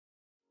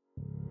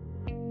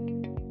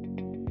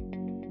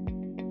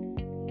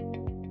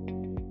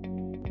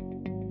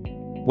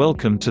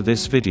Welcome to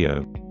this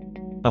video.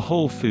 Are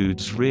whole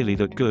foods really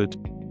that good?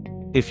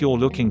 If you're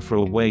looking for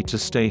a way to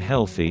stay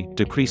healthy,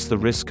 decrease the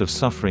risk of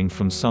suffering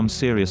from some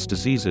serious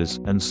diseases,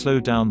 and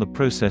slow down the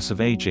process of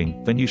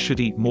aging, then you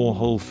should eat more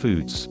whole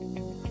foods.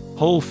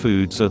 Whole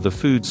foods are the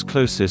foods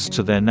closest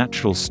to their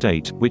natural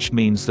state, which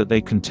means that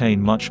they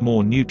contain much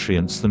more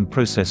nutrients than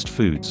processed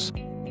foods.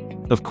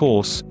 Of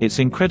course, it's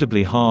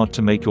incredibly hard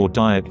to make your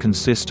diet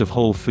consist of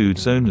whole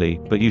foods only,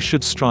 but you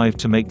should strive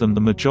to make them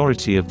the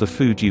majority of the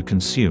food you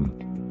consume.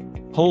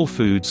 Whole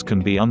foods can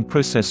be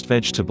unprocessed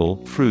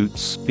vegetable,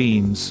 fruits,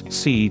 beans,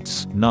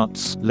 seeds,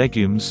 nuts,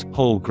 legumes,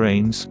 whole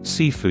grains,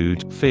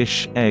 seafood,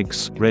 fish,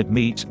 eggs, red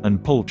meat,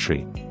 and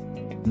poultry.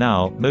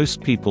 Now,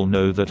 most people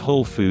know that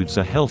whole foods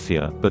are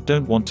healthier, but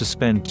don't want to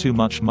spend too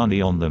much money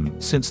on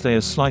them, since they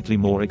are slightly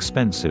more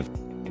expensive.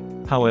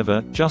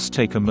 However, just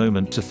take a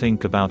moment to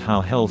think about how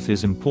health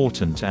is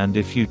important and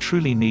if you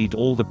truly need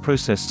all the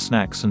processed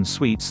snacks and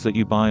sweets that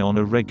you buy on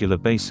a regular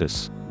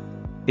basis.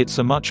 It's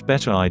a much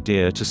better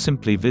idea to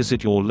simply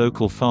visit your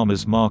local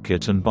farmer's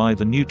market and buy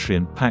the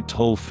nutrient-packed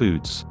whole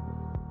foods.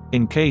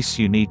 In case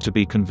you need to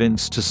be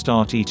convinced to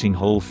start eating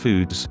whole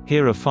foods,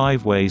 here are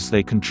 5 ways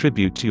they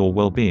contribute to your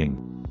well-being.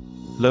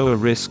 Lower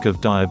risk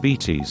of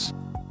diabetes.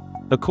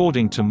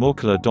 According to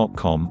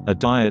Molecular.com, a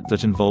diet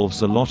that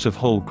involves a lot of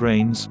whole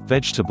grains,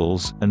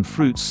 vegetables, and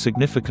fruits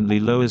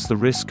significantly lowers the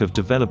risk of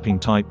developing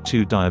type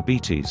 2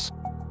 diabetes.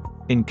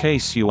 In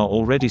case you are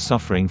already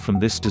suffering from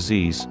this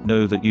disease,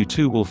 know that you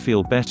too will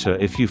feel better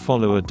if you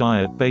follow a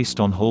diet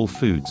based on whole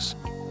foods.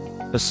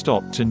 A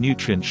stop to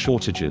nutrient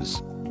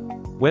shortages.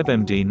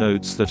 WebMD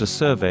notes that a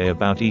survey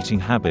about eating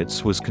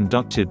habits was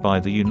conducted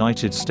by the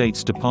United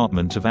States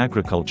Department of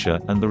Agriculture,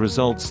 and the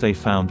results they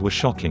found were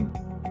shocking.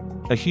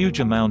 A huge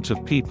amount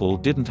of people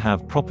didn't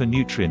have proper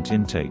nutrient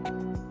intake.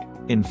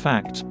 In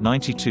fact,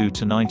 92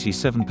 to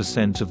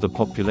 97% of the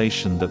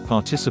population that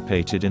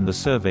participated in the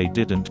survey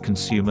didn't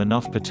consume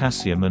enough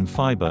potassium and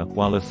fiber,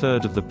 while a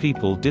third of the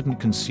people didn't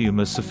consume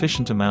a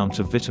sufficient amount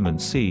of vitamin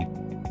C.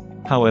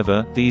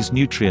 However, these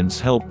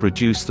nutrients help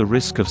reduce the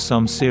risk of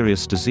some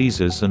serious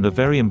diseases and are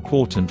very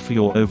important for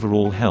your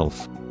overall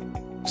health.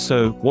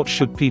 So, what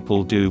should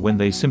people do when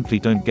they simply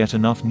don't get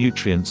enough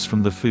nutrients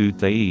from the food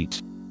they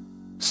eat?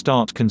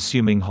 Start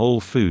consuming whole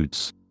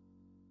foods.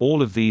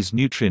 All of these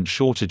nutrient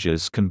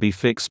shortages can be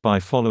fixed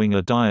by following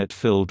a diet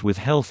filled with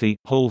healthy,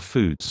 whole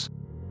foods.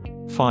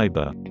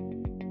 Fiber.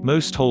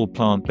 Most whole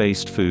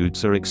plant-based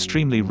foods are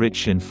extremely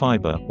rich in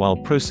fiber, while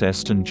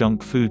processed and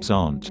junk foods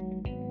aren't.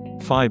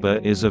 Fiber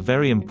is a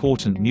very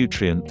important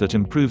nutrient that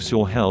improves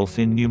your health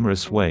in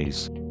numerous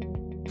ways.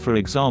 For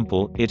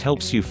example, it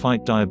helps you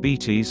fight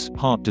diabetes,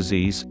 heart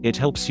disease, it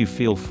helps you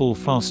feel full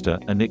faster,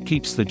 and it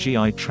keeps the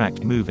GI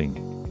tract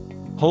moving.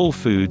 Whole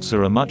foods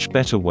are a much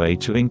better way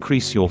to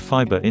increase your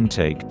fiber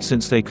intake,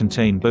 since they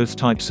contain both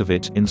types of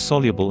it,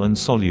 insoluble and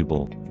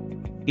soluble.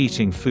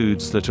 Eating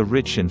foods that are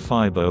rich in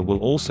fiber will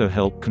also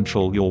help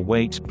control your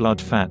weight, blood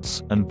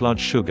fats, and blood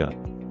sugar.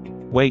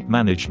 Weight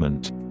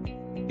management.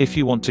 If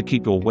you want to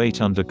keep your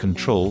weight under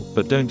control,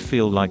 but don't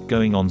feel like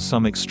going on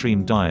some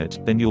extreme diet,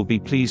 then you'll be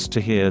pleased to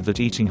hear that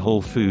eating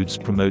whole foods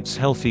promotes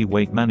healthy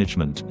weight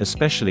management,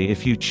 especially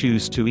if you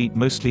choose to eat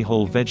mostly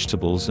whole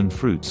vegetables and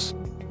fruits.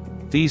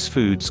 These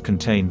foods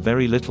contain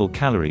very little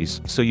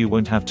calories, so you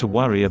won't have to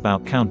worry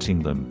about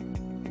counting them.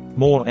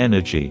 More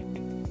energy.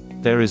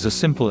 There is a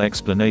simple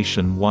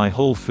explanation why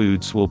whole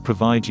foods will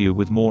provide you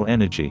with more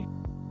energy.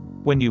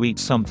 When you eat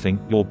something,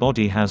 your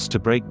body has to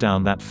break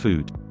down that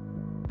food.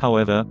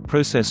 However,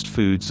 processed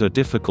foods are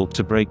difficult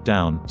to break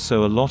down,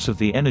 so a lot of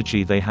the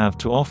energy they have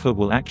to offer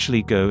will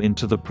actually go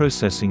into the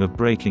processing of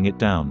breaking it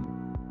down.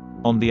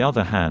 On the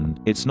other hand,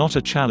 it's not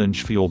a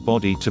challenge for your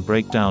body to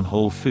break down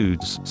whole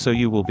foods, so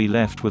you will be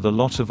left with a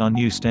lot of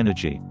unused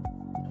energy.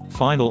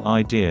 Final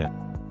idea.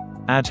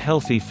 Add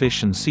healthy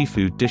fish and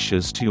seafood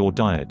dishes to your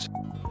diet.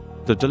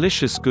 The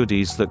delicious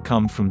goodies that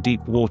come from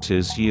deep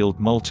waters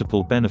yield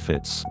multiple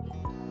benefits.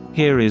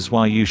 Here is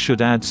why you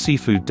should add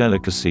seafood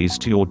delicacies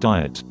to your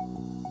diet.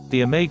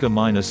 The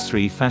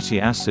omega-3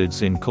 fatty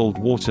acids in cold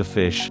water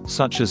fish,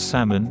 such as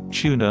salmon,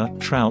 tuna,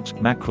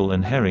 trout, mackerel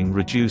and herring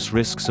reduce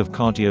risks of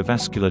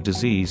cardiovascular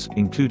disease,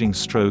 including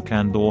stroke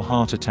and/or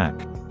heart attack.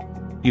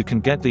 You can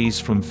get these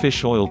from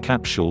fish oil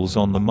capsules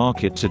on the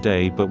market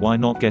today, but why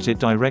not get it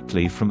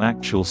directly from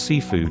actual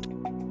seafood?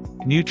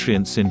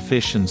 Nutrients in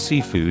fish and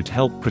seafood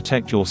help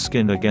protect your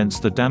skin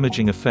against the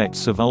damaging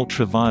effects of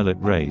ultraviolet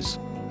rays.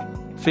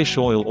 Fish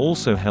oil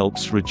also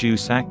helps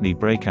reduce acne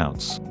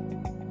breakouts.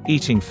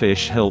 Eating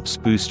fish helps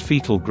boost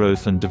fetal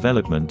growth and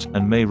development,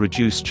 and may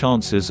reduce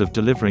chances of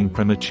delivering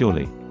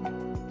prematurely.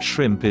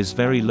 Shrimp is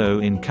very low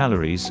in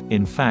calories.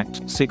 In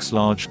fact, 6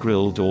 large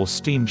grilled or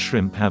steamed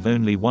shrimp have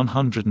only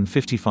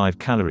 155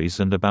 calories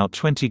and about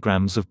 20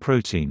 grams of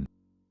protein.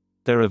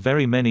 There are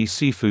very many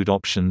seafood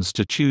options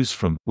to choose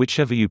from.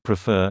 Whichever you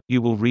prefer, you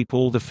will reap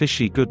all the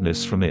fishy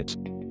goodness from it.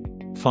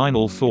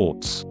 Final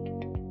thoughts.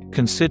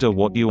 Consider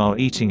what you are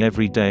eating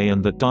every day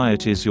and that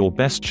diet is your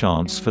best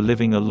chance for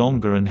living a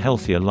longer and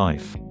healthier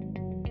life.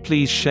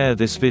 Please share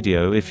this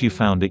video if you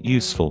found it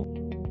useful.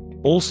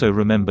 Also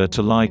remember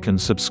to like and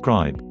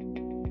subscribe.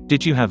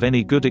 Did you have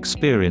any good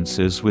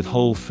experiences with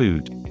whole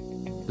food?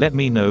 Let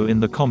me know in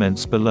the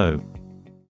comments below.